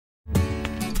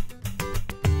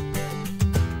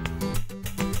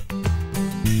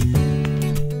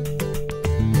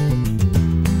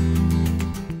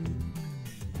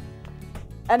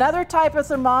Another type of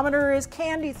thermometer is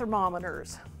candy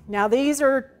thermometers. Now these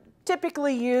are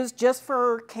typically used just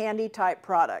for candy type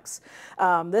products.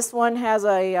 This one has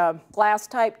a glass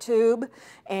type tube,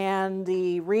 and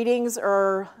the readings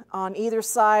are on either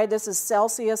side. This is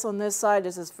Celsius on this side,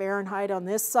 this is Fahrenheit on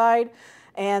this side.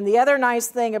 And the other nice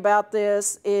thing about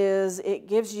this is it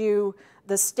gives you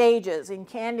the stages. In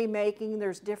candy making,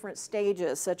 there's different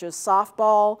stages, such as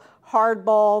softball,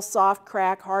 hardball, soft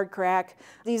crack, hard crack.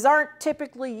 These aren't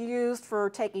typically used for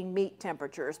taking meat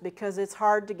temperatures because it's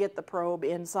hard to get the probe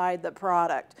inside the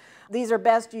product. These are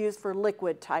best used for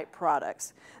liquid type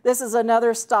products. This is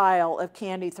another style of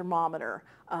candy thermometer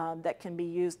that can be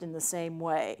used in the same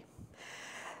way.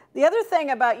 The other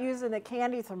thing about using a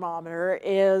candy thermometer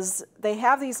is they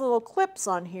have these little clips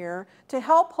on here to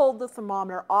help hold the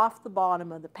thermometer off the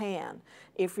bottom of the pan.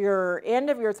 If your end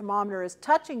of your thermometer is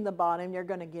touching the bottom, you're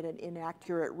going to get an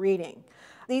inaccurate reading.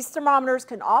 These thermometers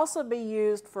can also be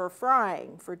used for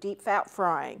frying, for deep fat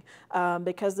frying,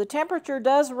 because the temperature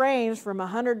does range from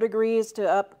 100 degrees to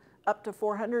up to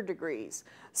 400 degrees.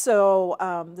 So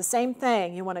the same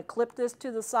thing, you want to clip this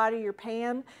to the side of your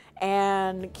pan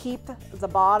and keep the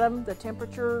bottom, the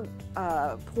temperature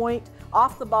point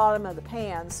off the bottom of the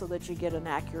pan so that you get an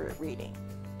accurate reading.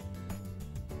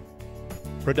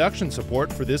 Production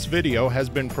support for this video has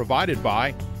been provided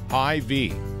by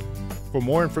Hy-Vee. For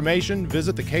more information,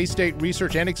 visit the K-State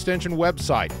Research and Extension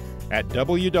website at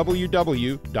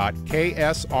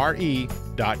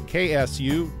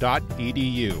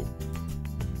www.ksre.ksu.edu.